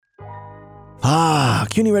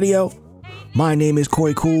CUNY Radio. My name is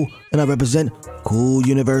Corey Cool, and I represent Cool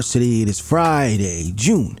University. It is Friday,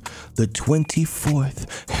 June the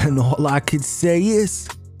 24th, and all I could say is,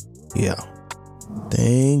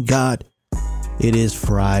 thank God it is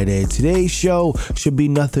Friday. Today's show should be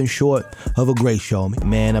nothing short of a great show.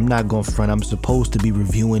 Man, I'm not going to front. I'm supposed to be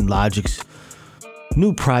reviewing Logic's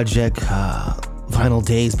new project, Final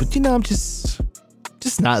Days, but I'm just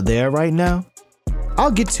not there right now.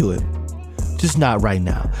 I'll get to it. Just not right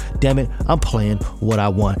now. Damn it, I'm playing what I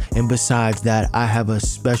want. And besides that, I have a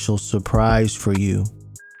special surprise for you.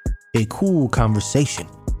 A cool conversation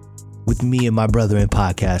with me and my brother in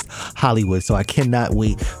podcast, Hollywood. So I cannot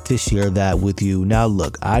wait to share that with you. Now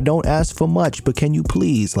look, I don't ask for much, but can you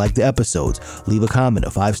please like the episodes, leave a comment,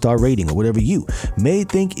 a 5-star rating, or whatever you may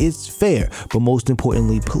think is fair. But most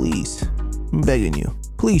importantly, please, I'm begging you,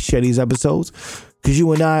 please share these episodes. Because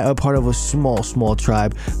you and I are part of a small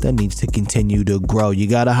tribe that needs to continue to grow. You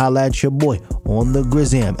got to holla at your boy on the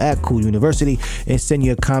Grizzam at Cool University and send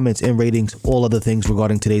your comments and ratings, all other things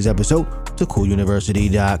regarding today's episode to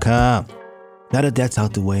cooluniversity.com. Now that that's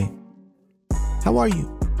out the way, how are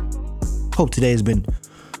you? Hope today has been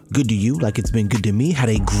good to you like it's been good to me. Had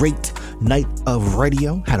a great night of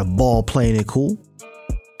radio. Had a ball playing it cool.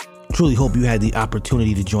 Truly hope you had the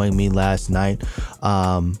opportunity to join me last night.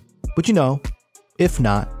 But if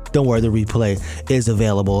not, don't worry, the replay is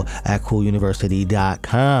available at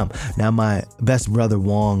cooluniversity.com. Now, my best brother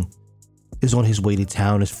Wong is on his way to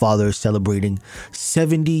town. His father is celebrating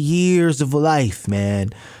 70 years of life,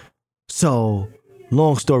 man. So,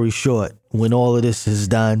 long story short, when all of this is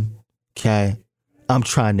done, I'm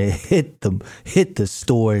trying to hit the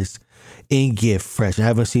stores and get fresh. I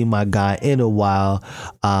haven't seen my guy in a while,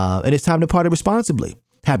 and it's time to party responsibly.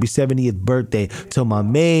 Happy 70th birthday to my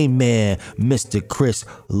main man, Mr. Chris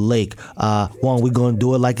Lake. Juan, we're going to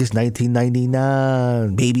do it like it's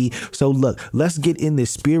 1999, baby. So look, let's get in the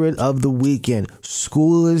spirit of the weekend.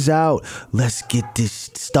 School is out. Let's get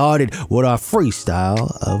this started with our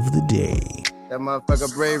freestyle of the day. That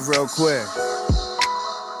motherfucker brave real quick.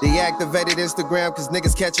 Deactivated Instagram cause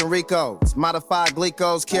niggas catching Ricos. Modified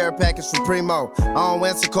glycos, care package from Primo. I don't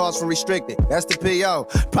answer calls from restricted, that's the P.O.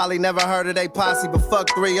 Probably never heard of they posse, but fuck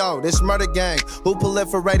 3-0. This murder gang, who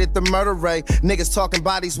proliferated the murder rate? Niggas talking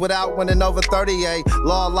bodies without winning over 38.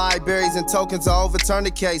 Law libraries and tokens to overturn the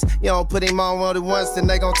case. You don't put him on more than once, then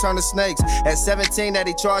they gon' turn to snakes. At 17 that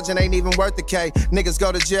he charging ain't even worth the K. Niggas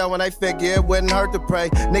go to jail when they figure it wouldn't hurt to pray.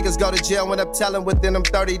 Niggas go to jail when I'm telling within them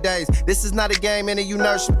 30 days. This is not a game any you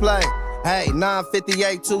nurse should play. Hey,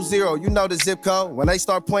 95820, you know the zip code. When they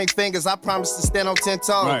start pointing fingers, I promise to stand on 10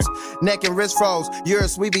 toes. Right. Neck and wrist froze,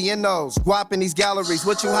 yours, we be in those. Guap in these galleries,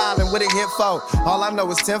 what you hollering, what it hit for? All I know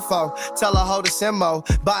is tenfo, tell a hoe to simo.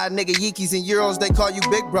 Buy a nigga Yeekies in euros, they call you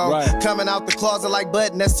big bro. Right. Coming out the closet like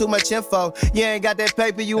button, that's too much info. You ain't got that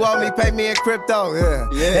paper, you owe me, pay me in crypto.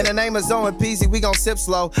 Yeah. In the name of Zoe and Peasy, we gon' sip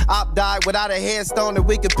slow. Op died without a headstone that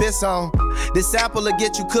we could piss on. This apple will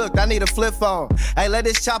get you cooked, I need a flip phone. Hey, let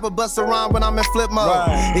this chopper bust around when I'm in flip mode.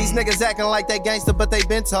 Right. These niggas acting like they gangster, but they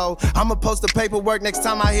been told. I'ma post the paperwork next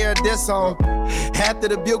time I hear a diss song. After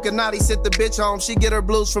the Bucanati sent the bitch home. She get her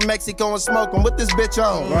blues from Mexico and smoke 'em with this bitch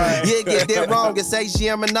on. Right. Yeah, get that wrong. It's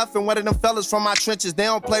AGM or nothing. One of them fellas from my trenches, they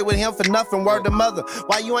don't play with him for nothing. Word to mother.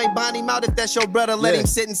 Why you ain't buying him out if that's your brother? Let him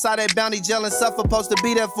sit inside that bounty jail and suffer. Supposed to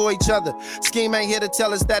be there for each other. Scheme ain't here to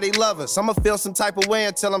tell us that he love us. I'ma feel some type of way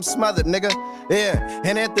until I'm smothered, nigga. Yeah.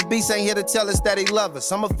 And at the beast ain't here to tell us that he love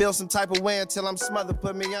us. I'ma feel some type of way until I'm smothered,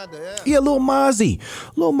 put me under. Yeah, Lil Mozzie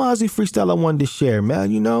freestyle I wanted to share, man.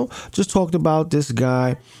 Just talked about this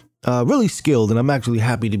guy, really skilled, and I'm actually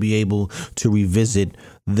happy to be able to revisit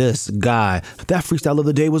this guy. That freestyle of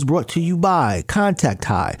the day was brought to you by Contact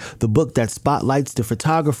High, the book that spotlights the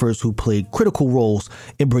photographers who played critical roles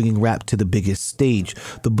in bringing rap to the biggest stage.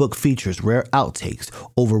 The book features rare outtakes,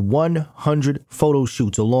 over 100 photo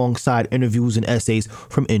shoots alongside interviews and essays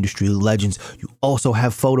from industry legends. You also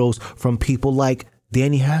have photos from people like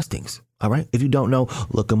Danny Hastings. All right. If you don't know,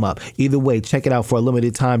 look him up. Either way, check it out for a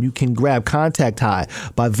limited time. You can grab Contact High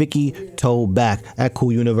by Vicky Toback at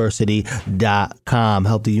cooluniversity.com.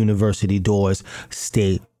 Help the university doors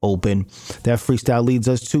stay open. That freestyle leads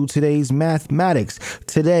us to today's mathematics.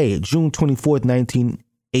 Today, June 24th,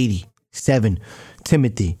 1987,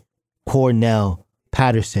 Timothy Cornell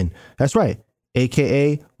Patterson. That's right.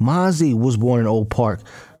 AKA Mozzie was born in Oak Park,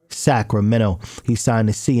 Sacramento. He signed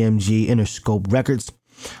to CMG Interscope Records.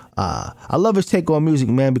 I love his take on music,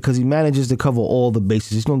 man, because he manages to cover all the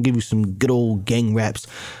bases. He's going to give you some good old gang raps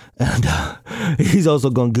And he's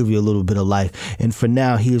also going to give you a little bit of life. And for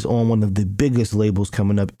now, he is on one of the biggest labels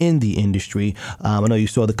coming up in the industry. I know you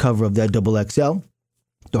saw the cover of that Double XL,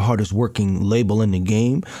 the hardest working label in the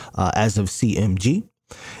game as of CMG.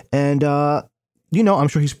 And, I'm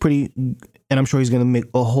sure he's I'm sure he's going to make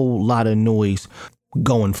a whole lot of noise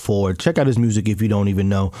going forward. Check out his music if you don't even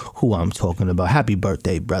know who I'm talking about. Happy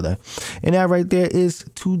birthday, brother. And that right there is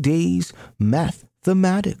today's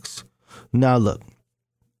mathematics. Now, look,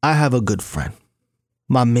 I have a good friend,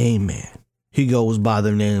 my main man. He goes by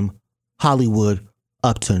the name Hollywood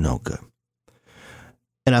Up to No Good.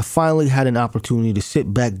 And I finally had an opportunity to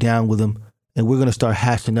sit back down with him, and we're going to start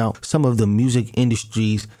hashing out some of the music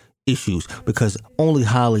industry's issues, because only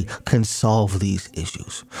Holly can solve these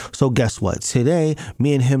issues. So guess what? Today,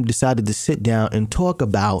 me and him decided to sit down and talk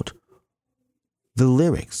about the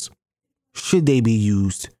lyrics. Should they be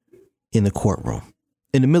used in the courtroom?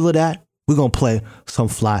 In the middle of that, we're going to play some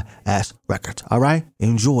fly ass records. All right?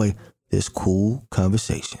 Enjoy this cool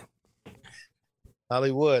conversation.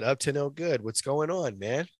 Hollywood, up to no good. What's going on,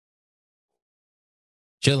 man?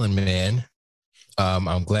 Chilling, man.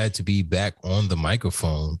 I'm glad to be back on the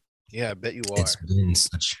microphone. Yeah, I bet you are. It's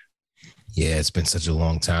been such a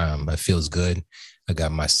long time. It feels good. I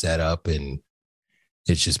got my setup and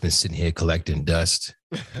it's just been sitting here collecting dust.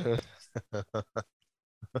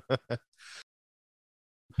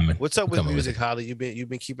 What's up with music, Holly? You've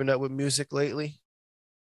been keeping up with music lately?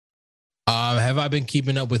 Have I been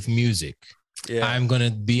keeping up with music? Yeah. I'm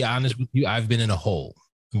gonna be honest with you. I've been in a hole.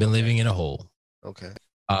 I've been living in a hole. Okay.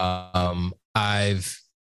 I've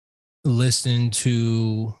listened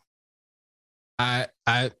to.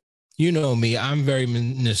 You know me. I'm very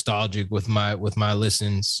nostalgic with my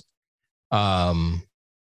listens. The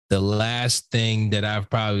last thing that I've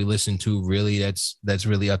probably listened to really that's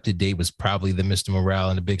really up to date was probably the Mr. Morale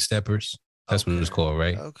and the Big Steppers. That's what it was called,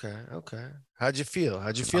 right? Okay. How'd you feel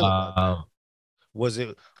about that? Was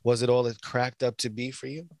it all it cracked up to be for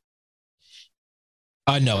you?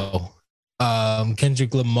 No.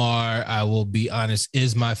 Kendrick Lamar, I will be honest,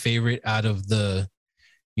 is my favorite out of the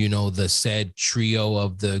said trio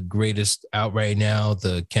of the greatest out right now,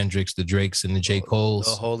 the Kendricks, the Drakes, and the J. Coles.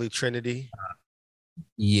 The Holy Trinity.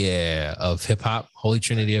 Of hip hop, Holy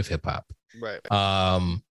Trinity of hip hop. Right.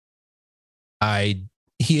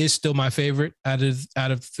 He is still my favorite out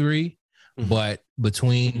of three, but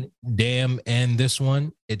between Damn and this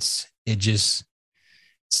one, it's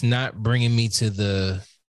not bringing me to the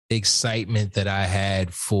excitement that I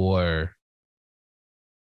had for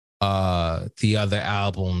the other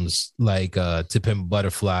albums. Like To Pimp a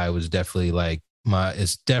Butterfly was definitely like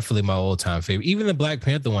it's definitely my all-time favorite. Even the Black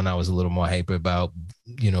Panther one I was a little more hyper about,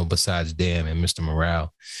 besides Damn and Mr.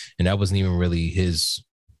 Morale. And that wasn't even really his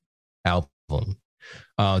album.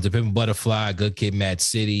 To Pimp a Butterfly, Good Kid, Mad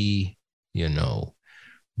City,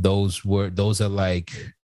 those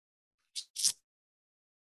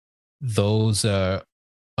are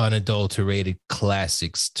unadulterated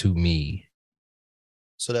classics to me.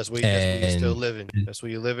 So that's where you're still living. That's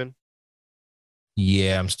where you're living?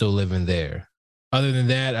 Yeah, I'm still living there. Other than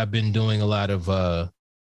that, I've been doing a lot of I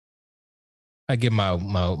get my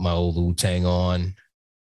old Wu-Tang on.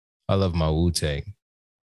 I love my Wu-Tang.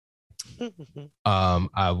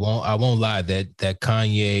 I won't lie, that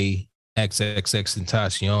Kanye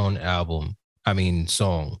XXXTentacion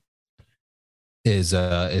song is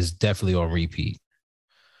definitely on repeat.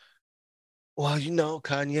 Well,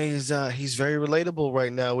 Kanye is he's very relatable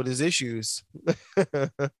right now with his issues.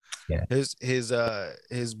 Yeah.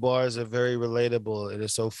 His bars are very relatable, and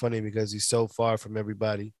it's so funny because he's so far from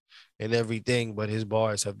everybody and everything, but his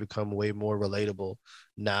bars have become way more relatable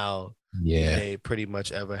now than they pretty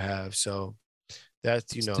much ever have. So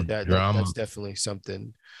that's that's definitely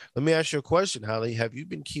something. Let me ask you a question, Holly. Have you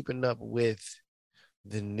been keeping up with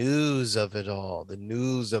the news of it all, the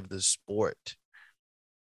news of the sport?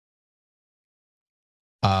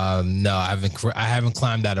 No, I haven't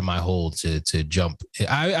climbed out of my hole to jump.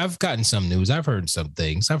 I've gotten some news. I've heard some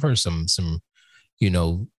things. I've heard some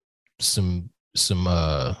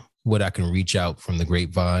what I can reach out from the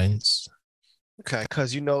grapevines. Okay,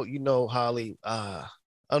 because Holly, I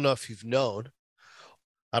don't know if you've known.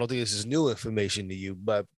 I don't think this is new information to you,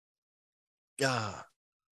 but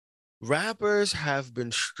rappers have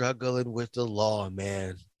been struggling with the law,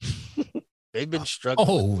 man. They've been struggling.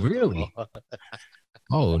 Oh, really?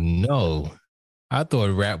 Oh no. I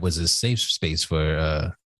thought rap was a safe space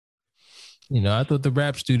for I thought the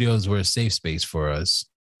rap studios were a safe space for us.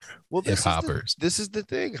 Well, hip hoppers. This is the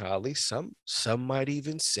thing, Holly. Some might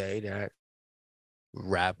even say that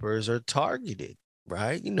rappers are targeted.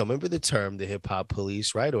 right? Remember the term, the hip hop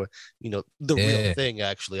police, right? Or, the real Yeah. thing,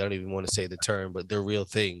 actually. I don't even want to say the term, but the real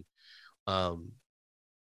thing. Um,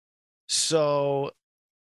 so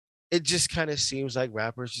it just kind of seems like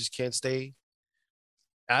rappers just can't stay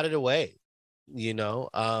out of the way, you know?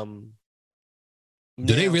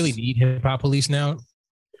 Do they Now, really need hip hop police now?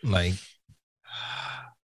 Like,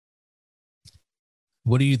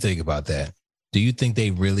 what do you think about that? Do you think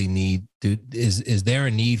they really need? Is there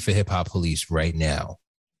a need for hip hop police right now?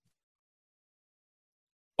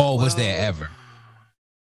 Or was there well, ever?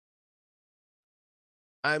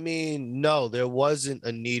 I mean, no, there wasn't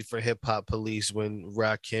a need for hip hop police when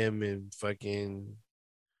Rakim and fucking,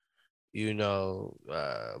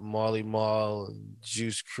 Marley Marl and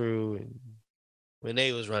Juice Crew, and when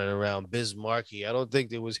they was running around Bismarcky. I don't think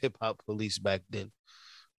there was hip hop police back then.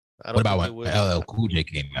 I What don't about think when there was. LL Cool J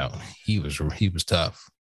came out? He was tough.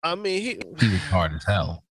 I mean, He was hard as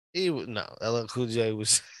hell. he was no LL Cool J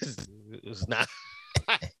was was not.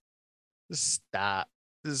 Stop,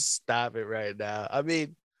 just stop it right now. I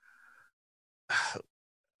mean,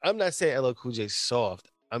 I'm not saying LL Cool J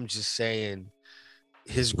soft. I'm just saying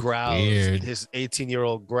his growls, Weird. his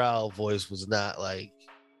 18-year-old growl voice was not like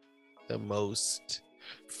the most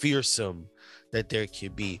fearsome that there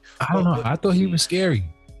could be. I don't know. I thought he was scary.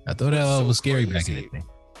 I thought What's LL so was scary back in the crazy- day.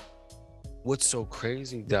 What's so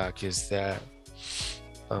crazy, Doc, is that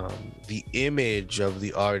the image of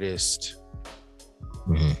the artist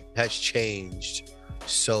Mhm. has changed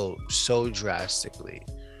so drastically.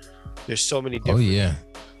 There's so many Oh different, yeah.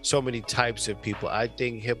 so many types of people. I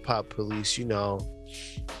think hip hop police,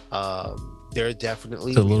 they're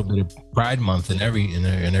definitely. It's a little bit of Pride Month in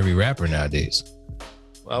every rapper nowadays.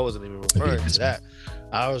 I wasn't even referring to that.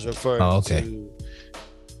 I was referring to.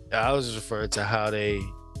 I was referring to how they,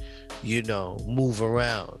 move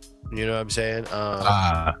around. You know what I'm saying?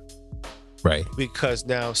 Right. Because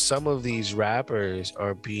now some of these rappers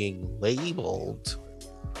are being labeled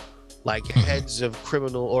like heads of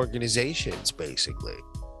criminal organizations, basically.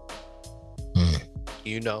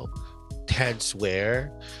 Hence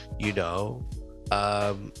where,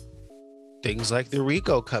 things like the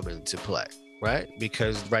RICO come into play, right?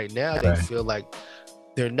 Because right now they feel like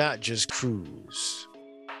they're not just crews.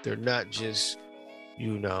 They're not just,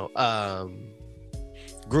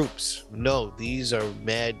 groups. No, these are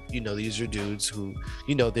mad, these are dudes who,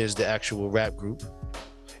 there's the actual rap group.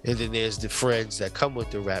 And then there's the friends that come with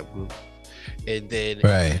the rap group. And then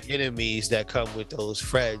enemies that come with those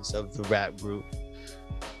friends of the rap group.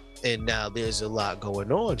 And now there's a lot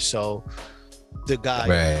going on. So the guy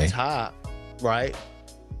at the top, right,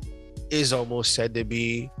 is almost said to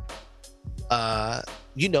be, have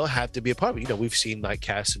to be a part of it. We've seen like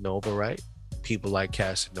Casanova, right? People like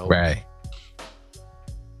Casanova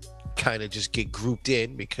kind of just get grouped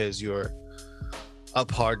in because you're a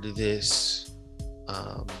part of this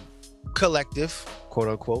collective, quote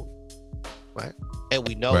unquote, right? And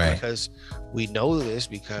we know because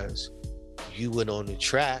you went on the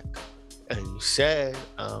track and you said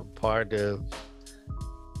part of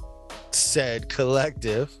said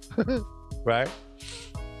collective, right?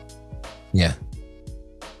 Yeah.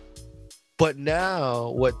 But now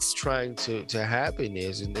what's trying to happen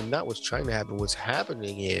is, and not what's trying to happen, what's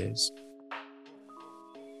happening is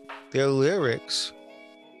their lyrics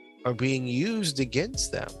are being used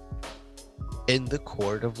against them in the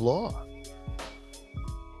court of law.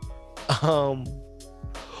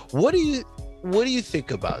 What do you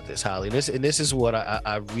think about this, Holly? And this is what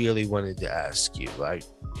I really wanted to ask you. Like,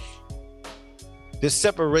 the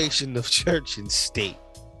separation of church and state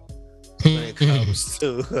when it comes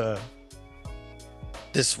to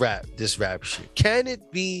this rap shit. Can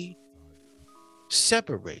it be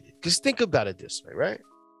separated? Because think about it this way, right,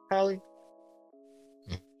 Holly?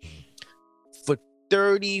 For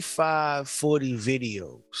 35, 40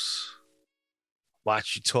 videos,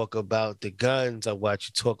 watch you talk about the guns, I watch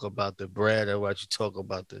you talk about the bread, I watch you talk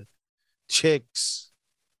about the chicks.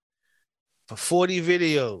 For 40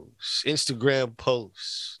 videos, Instagram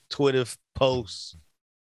posts, Twitter posts,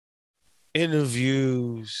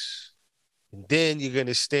 interviews, and then you're going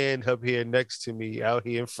to stand up here next to me, out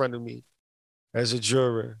here in front of me as a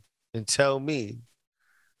juror, and tell me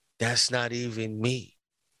that's not even me.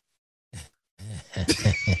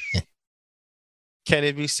 Can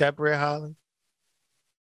it be separate, Holly?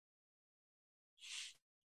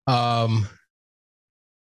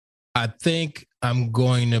 I think I'm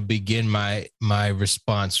going to begin my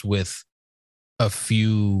response with a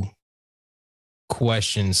few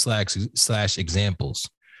questions slash examples.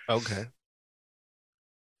 Okay.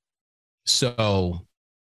 So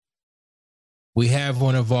we have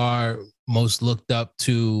one of our most looked up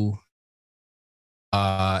to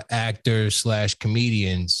actor /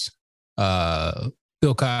 comedians,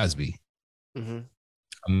 Bill Cosby. Mm-hmm.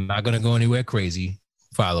 I'm not gonna go anywhere crazy.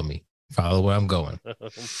 Follow me. Follow where I'm going.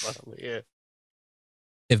 Yeah.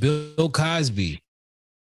 If Bill Cosby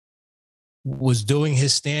was doing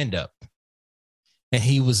his stand-up and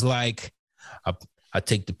he was like, I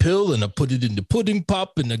take the pill and I put it in the pudding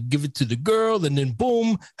pop and I give it to the girl and then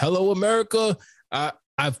boom, hello America. I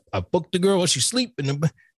booked the girl while she's sleeping.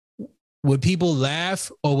 Would people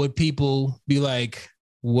laugh or would people be like,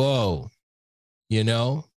 whoa, you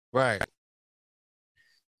know? Right.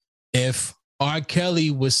 If R.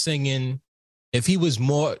 Kelly was singing, if he was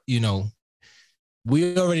more, you know,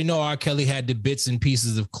 we already know R. Kelly had the bits and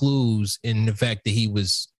pieces of clues in the fact that he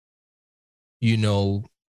was, you know,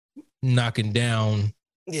 knocking down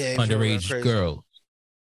underage girls.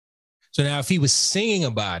 So now if he was singing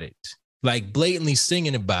about it, like blatantly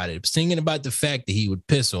singing about it, singing about the fact that he would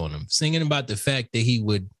piss on them, singing about the fact that he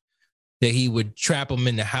would trap them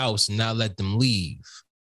in the house and not let them leave,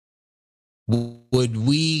 would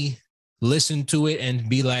we listen to it and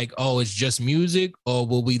be like, oh, it's just music, or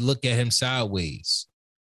will we look at him sideways?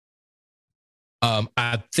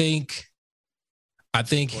 I think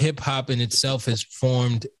hip hop in itself has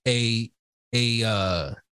formed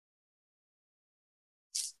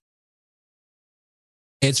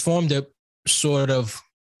it's formed a sort of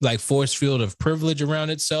like force field of privilege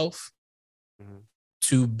around itself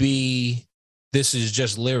to be, this is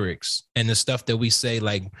just lyrics. And the stuff that we say,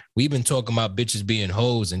 like we've been talking about bitches being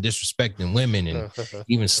hoes and disrespecting women and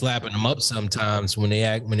even slapping them up sometimes when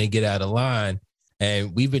they get out of line.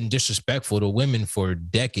 And we've been disrespectful to women for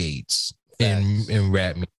decades in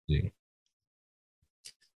rap music.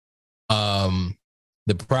 The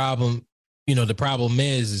problem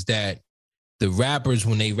is that the rappers,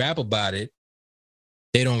 when they rap about it,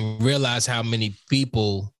 they don't realize how many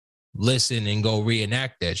people listen and go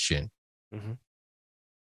reenact that shit. Mm-hmm.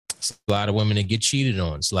 It's a lot of women that get cheated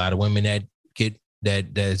on. It's a lot of women that get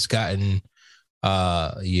that's gotten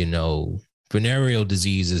venereal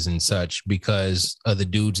diseases and such because of the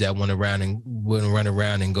dudes that want to run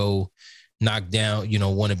around and go knock down,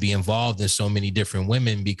 want to be involved in so many different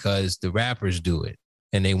women because the rappers do it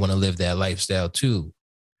and they want to live that lifestyle too.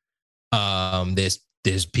 There's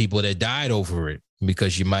people that died over it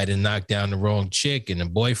because you might have knocked down the wrong chick and the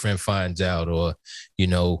boyfriend finds out, or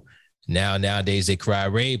nowadays they cry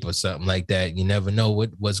rape or something like that. You never know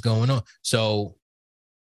what's going on. So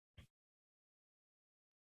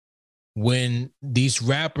when these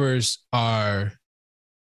rappers are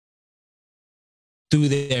through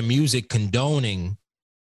their music condoning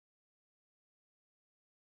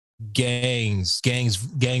gang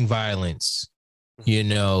violence,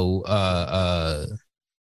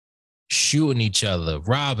 shooting each other,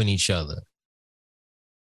 robbing each other.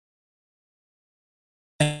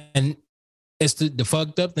 And it's the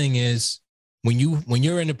fucked up thing is when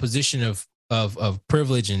you're in a position of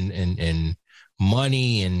privilege and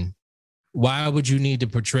money, and why would you need to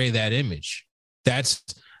portray that image? That's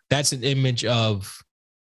an image of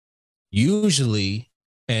usually,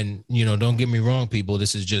 and don't get me wrong, people,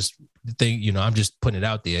 this is just the thing, I'm just putting it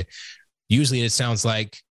out there. Usually it sounds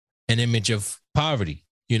like an image of poverty,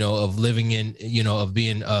 of living in, of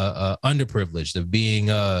being underprivileged, of being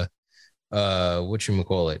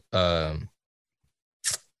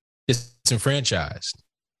disenfranchised.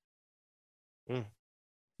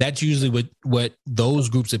 That's usually what those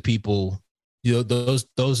groups of people, those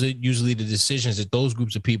are usually the decisions that those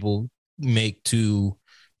groups of people make to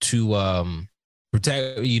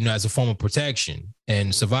protect, as a form of protection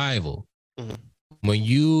and survival. Mm-hmm. When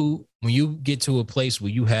you get to a place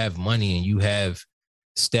where you have money and you have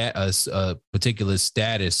a particular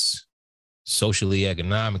status, socially,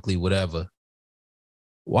 economically, whatever,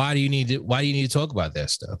 why do you need to talk about that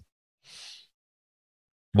stuff?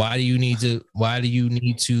 Why do you need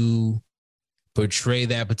to portray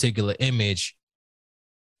that particular image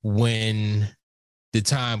when the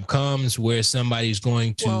time comes where somebody's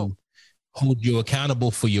going to hold you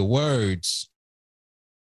accountable for your words?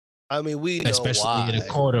 I mean, we know especially why. In a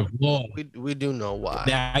court of law. We do know why.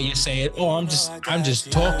 Now you're saying, "Oh, I'm just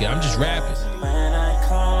talking. I'm just rapping." When I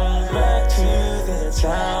come back to the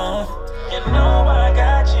town, I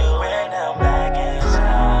got you and I'm back in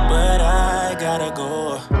town. But I gotta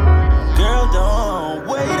go. Girl, don't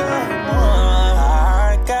wait up more.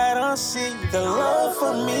 I gotta see the love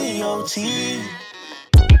for me, OT.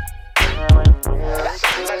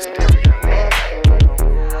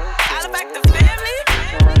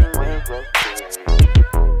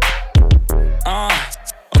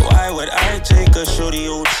 Why would I take a shorty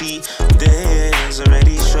OT? There's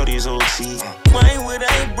already shorty's OT. Why would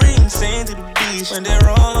I bring sand to the beach? beach. When they're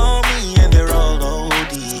all on me and they're all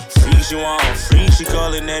OD. Free she want free, she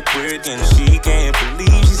calling that work. And she can't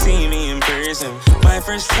believe she seen me in person. My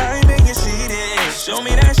first time and you see this. Show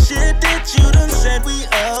me that shit that you done said we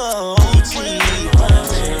OT.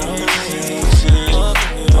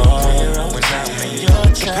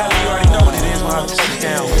 You already know what it is when I touch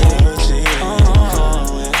down.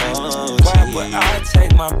 Why would I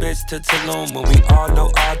take my bitch to Tulum when we all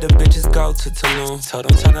know all the bitches go to Tulum? Told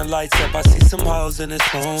them turn the lights up, I see some hoes in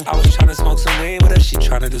this room. I was tryna smoke some weed with her, she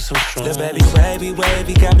tryna do some shrooms. The baby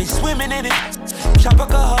wavy, got me swimming in it. Chop a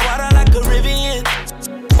her water like Caribbean.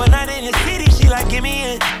 One night in the city, she like, give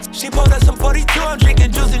me in. She pulled up some 42, I'm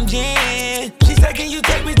drinking juice and gin. She said, can you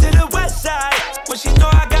take me to the west side? Well, she know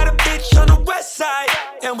I got a bitch on the west side.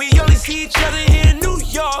 And we only see each other here in New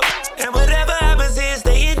York. And whatever happens here,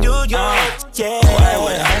 stay in New York. Yeah. Why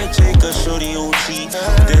would I take a shorty OT?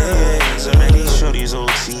 There's already shorties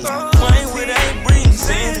OT. Why would I bring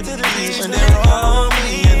sand to the beach when they're all on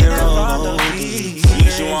me and they're all OD? Free,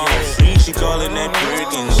 she want free, she calling that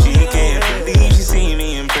work. And she can't believe she seen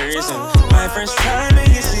me in person. My first time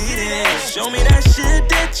and you see this. Show me that shit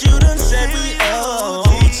that you done said we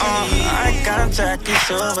OT. Eye contact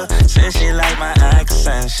is over. Said she like my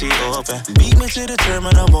accent, she open. Beat me to the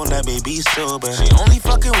terminal, won't let me be sober. She only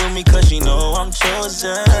fucking with me cause she know I'm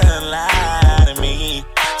chosen. Lie to me.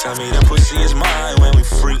 Tell me the pussy is mine when we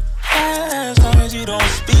free. As long as you don't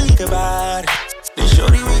speak about it, then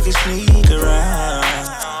shorty we can sneak around.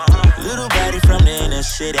 Little baddie from the inner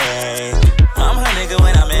city. I'm her nigga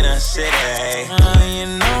when I'm in a city. You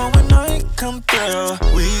know when I come through,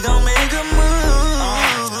 we gon' make a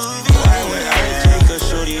move. Why would I take a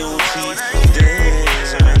shorty OT?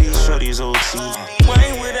 There's already shorties OT.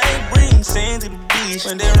 Why would I bring sand to the beach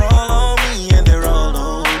when they're all on me and they're all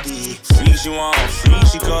OD? Free she want free,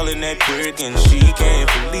 she calling that work. And she can't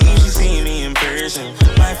believe she seen me in person.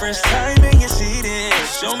 My first time and you see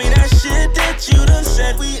this. Show me that shit that you done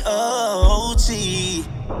said we OT.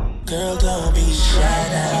 Girl, don't be shy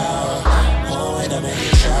now. Oh, wait a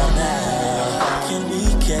minute, shout now. Can we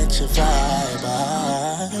catch a vibe?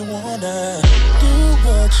 I wanna do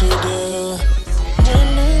what you do.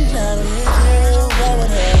 When I'm not with you, why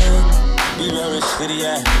would I be very city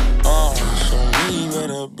at? Show me where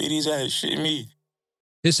the bitties at, shit me.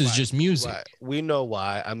 This is just music. Right. We know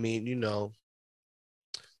why. I mean,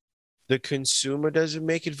 the consumer doesn't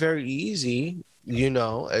make it very easy,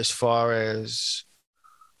 as far as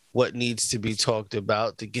what needs to be talked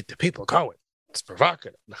about to get the people going. It's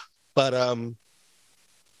provocative. But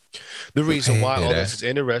the reason why all this is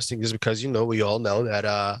interesting is because, we all know that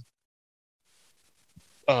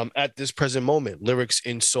at this present moment, lyrics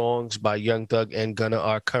in songs by Young Thug and Gunna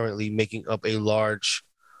are currently making up a large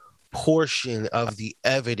portion of the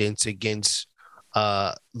evidence against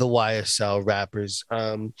the YSL rappers.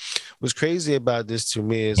 What's crazy about this to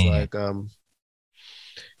me is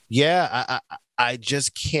I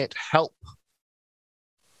just can't help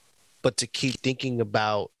but to keep thinking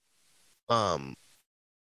about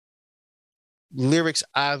lyrics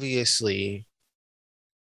obviously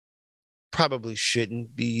probably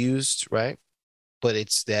shouldn't be used, right? But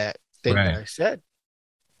it's that thing that I said.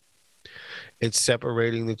 It's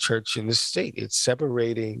separating the church and the state. It's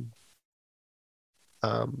separating.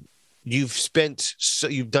 You've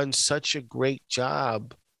done such a great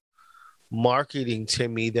job marketing to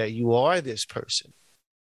me that you are this person.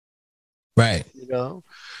 Right.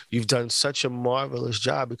 You've done such a marvelous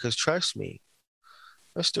job because trust me,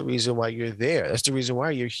 that's the reason why you're there. That's the reason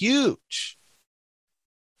why you're huge.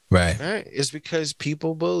 Right. It's because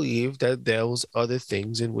people believe that those other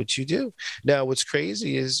things in which you do. Now, what's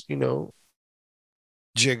crazy is,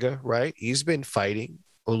 Jigga, right? He's been fighting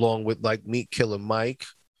along with like Meat Killer Mike.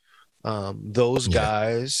 Those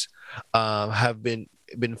guys have been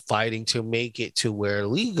fighting to make it to where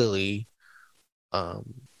legally,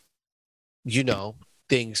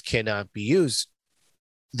 things cannot be used.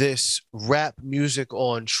 This rap music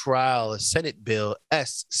on trial, a Senate bill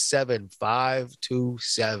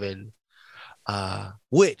S7527,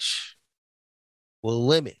 which will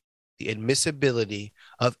limit the admissibility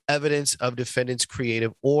of evidence of defendant's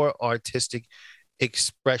creative or artistic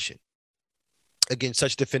expression against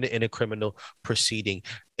such defendant in a criminal proceeding,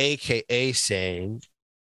 aka saying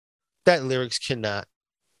that lyrics cannot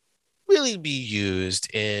really be used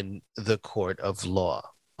in the court of law.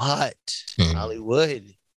 But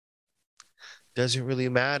Hollywood doesn't really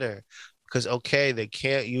matter because, they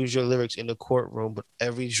can't use your lyrics in the courtroom, but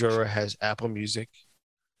every juror has Apple Music.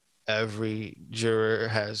 Every juror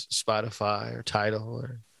has Spotify or Tidal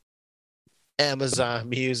or Amazon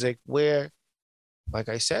Music where, like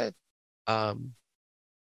I said,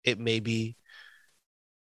 it may be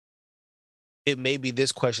it may be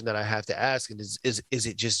this question that I have to ask, and is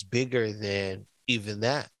it just bigger than even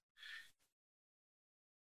that?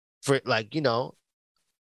 For like,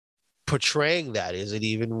 portraying that, is it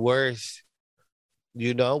even worth,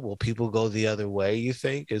 will people go the other way, you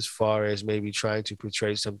think, as far as maybe trying to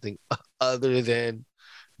portray something other than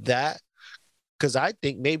that? Because I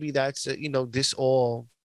think maybe that's, this all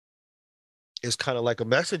is kind of like a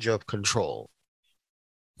message of control,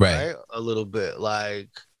 right? A little bit like,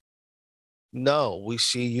 no, we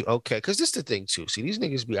see you. Okay. Because this is the thing, too. See, these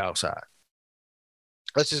niggas be outside.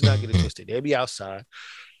 Let's just not get it twisted. They be outside.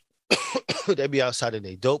 They be outside in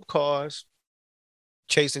their dope cars,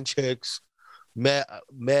 chasing chicks, mad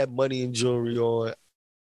money and jewelry on.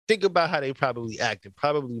 Think about how they probably acting,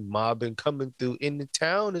 probably mobbing, coming through in the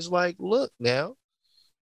town. Is like, look now,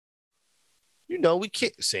 we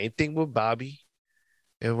can't. Same thing with Bobby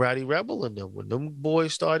and Roddy Rebel and them. When them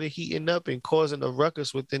boys started heating up and causing a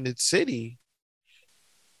ruckus within the city,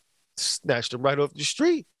 snatched them right off the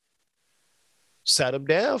street, sat them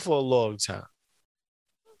down for a long time.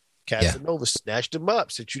 Casanova snatched them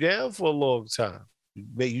up, sit you down for a long time.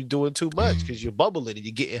 You doing too much because you're bubbling and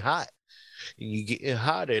you're getting hot. And you're getting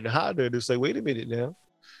hotter and hotter. And it's like, wait a minute now.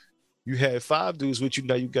 You had 5 dudes with you,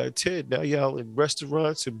 now you got 10. Now y'all in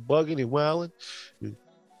restaurants and bugging and wilding.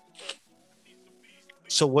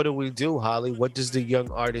 So what do we do, Holly? What does the young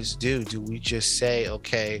artist do? Do we just say,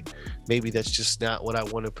 okay, maybe that's just not what I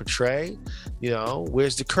want to portray?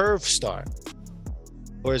 Where's the curve start?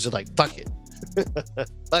 Or is it like, fuck it?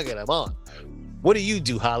 Fuck it, I'm on. What do you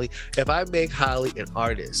do, Holly? If I make Holly an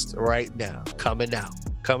artist right now, coming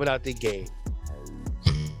out the game,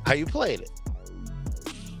 how you playing it?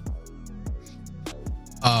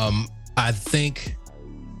 I think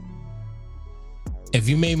if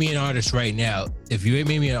you made me an artist right now, you're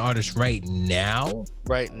 18,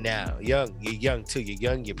 you're young too.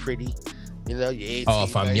 You're young, you're pretty. You're 18. Oh,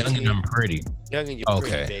 if I'm 19, young and I'm pretty. Young and you're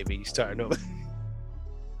pretty, baby. You starting over.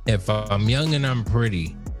 If I'm young and I'm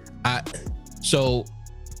pretty, I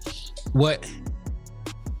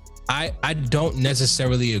don't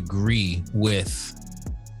necessarily agree with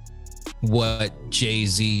what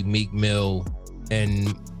Jay-Z, Meek Mill,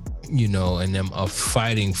 and them are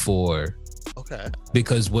fighting for. Okay.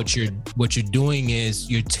 Because what you're doing is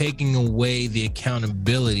you're taking away the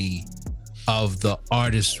accountability of the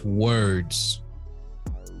artist's words.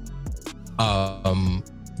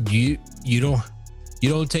 You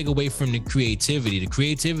don't take away from the creativity. The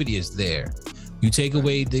creativity is there. You take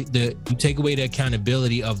away the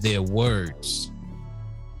accountability of their words.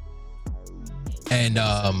 And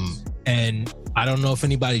I don't know if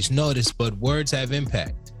anybody's noticed, but words have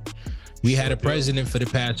impact. We had a president for the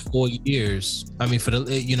past 4 years. I mean, for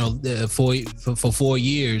 4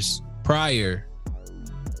 years prior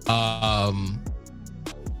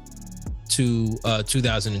to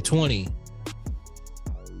 2020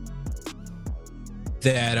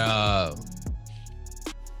 that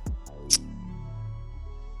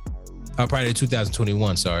prior to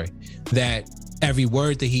 2021, sorry, that every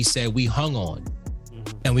word that he said we hung on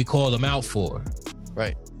and we called him out for.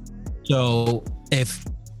 Right. So if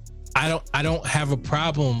I don't have a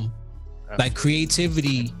problem, like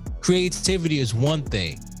creativity is one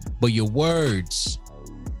thing, but your words,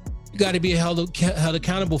 you got to be held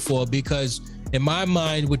accountable for, because in my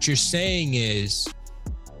mind, what you're saying is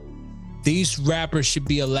these rappers should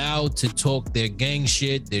be allowed to talk their gang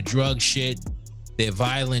shit, their drug shit, their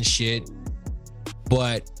violent shit,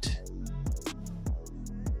 but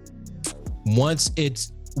once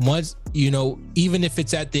even if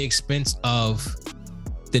it's at the expense of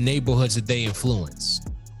the neighborhoods that they influence.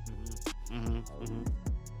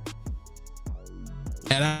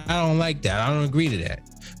 And I don't like that. I don't agree to that,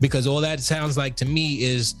 because all that sounds like to me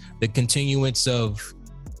is the continuance of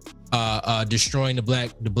destroying the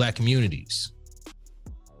black communities.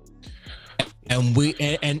 And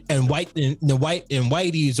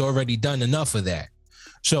Whitey's already done enough of that.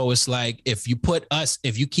 So it's like, if you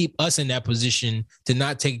keep us in that position to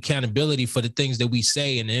not take accountability for the things that we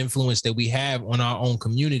say and the influence that we have on our own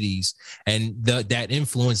communities, and that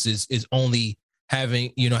influence is only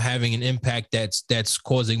having an impact that's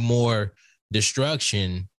causing more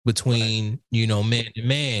destruction between, man to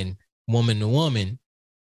man, woman to woman,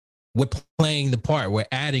 we're playing the part. We're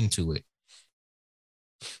adding to it.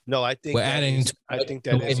 No, I think I think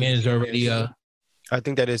that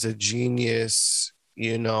is a genius,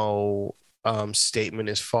 statement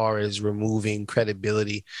as far as removing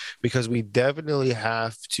credibility, because we definitely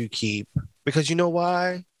have to keep, because you know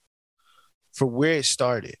why? For where it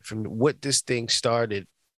started, from what this thing started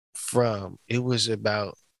from, it was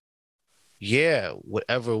about,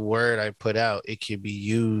 whatever word I put out, it can be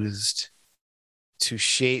used to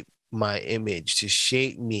shape my image, to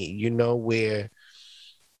shape me, where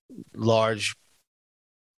large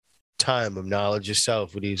time of knowledge of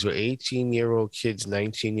self, where these were 18-year-old kids,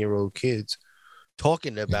 19-year-old kids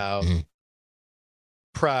talking about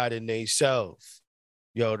pride in themselves.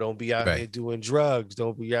 Yo, don't be out here doing drugs.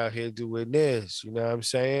 Don't be out here doing this. You know what I'm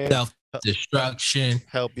saying? Self-destruction.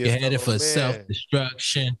 Help your You're headed for man.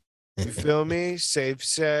 self-destruction. You feel me? Safe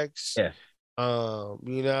sex. Yeah. You know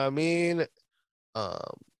what I mean?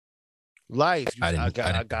 Life.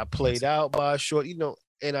 I got played out by a short,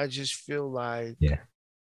 and I just feel like,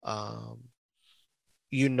 now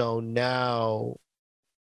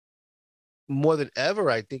more than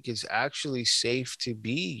ever, I think it's actually safe to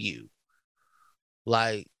be you.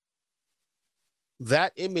 Like,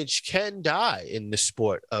 that image can die in the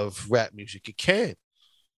sport of rap music. It can.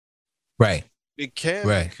 Right. It can.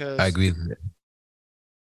 Right. Because I agree with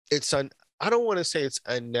it. I don't want to say it's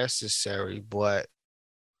unnecessary, but,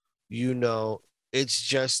 it's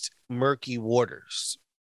just murky waters.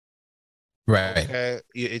 Right. Okay.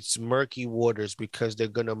 It's murky waters because they're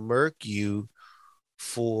going to murk you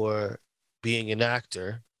for being an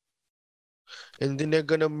actor. And then they're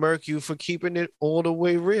going to murk you for keeping it all the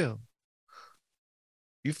way real.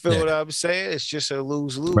 You feel what I'm saying? It's just a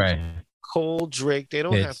lose-lose. Right. Cole, Drake, they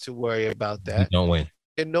don't have to worry about that. You don't win.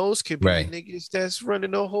 And those could be the niggas that's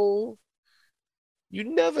running the whole. You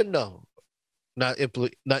never know. Not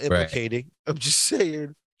implicating. Right. I'm just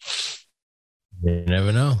saying. You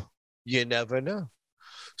never know. You never know.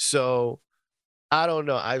 So, I don't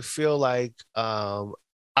know. I feel like I'm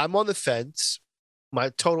on the fence. My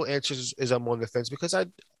total answer is I'm on the fence because I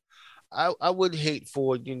would hate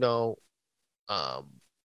for,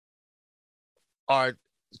 art,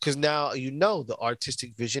 because now the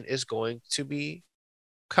artistic vision is going to be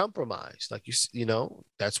compromised. Like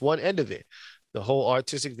that's one end of it. The whole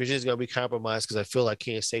artistic vision is going to be compromised because I feel I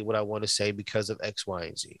can't say what I want to say because of X, Y,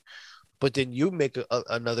 and Z. But then you make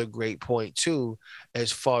another great point too,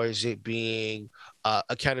 as far as it being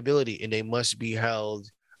accountability, and they must be held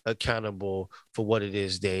accountable for what it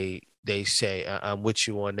is they say. I'm with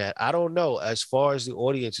you on that. I don't know, as far as the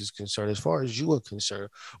audience is concerned, as far as you are concerned,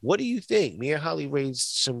 what do you think? Me and Holly raised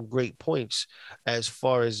some great points as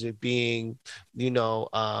far as it being,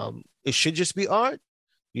 it should just be art.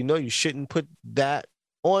 You shouldn't put that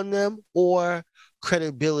on them, or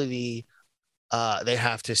credibility. They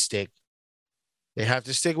have to stick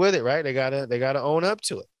with it, right? They gotta own up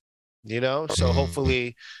to it. So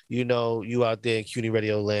hopefully, you out there in CUNY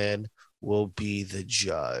Radio land will be the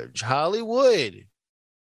judge. Hollywood.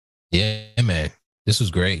 Yeah, man. This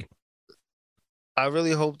was great. I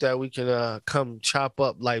really hope that we can come chop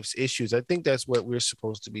up life's issues. I think that's what we're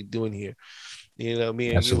supposed to be doing here. Me and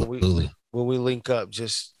Absolutely. you, when we link up,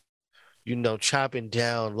 just, chopping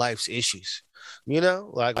down life's issues.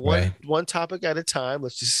 Like one topic at a time.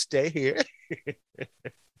 Let's just stay here.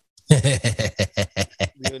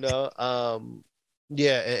 We're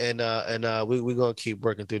gonna keep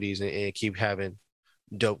working through these and keep having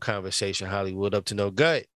dope conversation. Hollywood up to no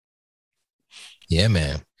good. Yeah,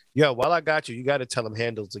 man. Yo, while I got you, you got to tell them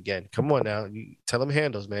handles again. Come on now, you tell them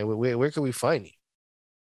handles, man. Where can we find you?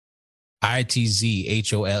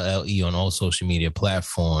 ITZHOLLE on all social media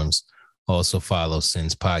platforms. Also follow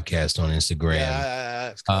Sins Podcast on Instagram.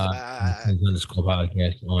 Yes, Sins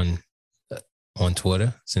 _podcast on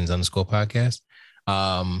Twitter. Sins _podcast.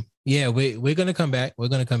 We're gonna come back. We're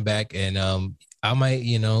gonna come back, and I might,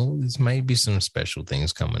 this might be some special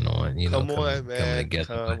things coming on. Come on, man. Coming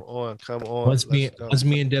together. Come on. Once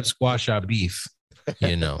me and Deb squash our beef,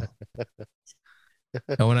 And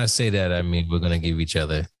when I say that, I mean we're gonna give each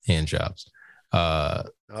other hand jobs.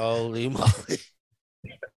 Holy moly!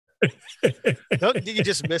 Did you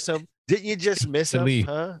just miss him? Didn't you just miss him? Leave.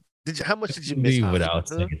 Huh? How much did you miss him? Without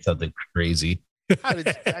saying something crazy?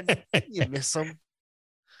 Didn't you miss him?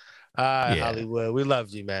 Hollywood, we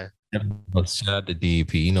love you, man. Shout out to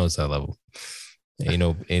DEP. He knows I love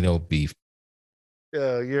him. Ain't no beef.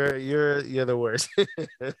 Yo, you're the worst.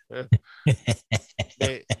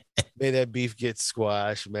 May that beef get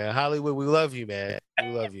squashed, man. Hollywood, we love you, man. We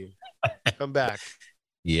love you. Come back.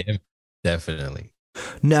 Yeah, definitely.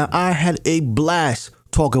 Now, I had a blast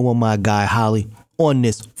talking with my guy, Holly, on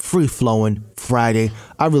this free-flowing Friday.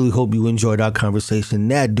 I really hope you enjoyed our conversation.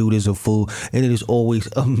 That dude is a fool, and it is always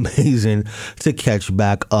amazing to catch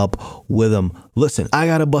back up with him. Listen, I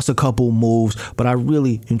gotta bust a couple moves, but I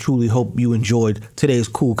really and truly hope you enjoyed today's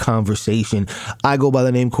cool conversation. I go by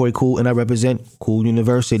the name Corey Cool, and I represent Cool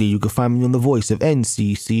University. You can find me on the voice of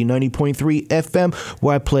NCC 90.3 FM,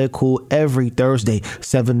 where I play Cool every Thursday,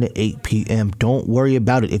 7 to 8 p.m. Don't worry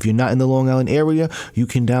about it. If you're not in the Long Island area, you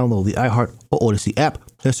can download the iHeart or Odyssey app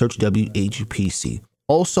and search WHPC.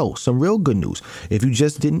 Also, some real good news. If you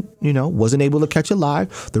just wasn't able to catch it live,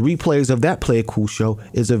 the replays of that Play It Cool show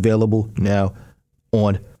is available now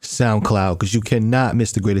on SoundCloud, because you cannot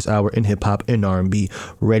miss the greatest hour in hip hop and R&B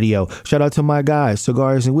radio. Shout out to my guys,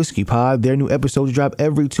 Cigars and Whiskey Pod. Their new episodes drop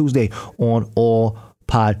every Tuesday on all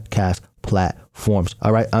podcast platforms.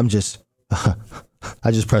 All right,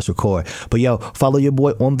 I just press record. But yo, follow your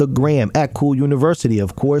boy on the gram at Cool University,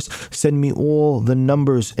 of course. Send me all the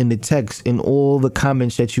numbers and the text and all the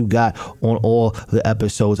comments that you got on all the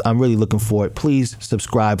episodes. I'm really looking for it. Please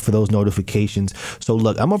subscribe for those notifications. So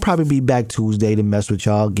look, I'm gonna probably be back Tuesday to mess with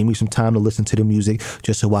y'all. Give me some time to listen to the music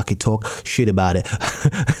just so I can talk shit about it.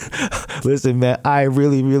 Listen, man, I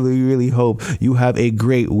really, really, really hope you have a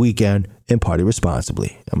great weekend and party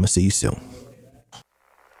responsibly. I'm gonna see you soon.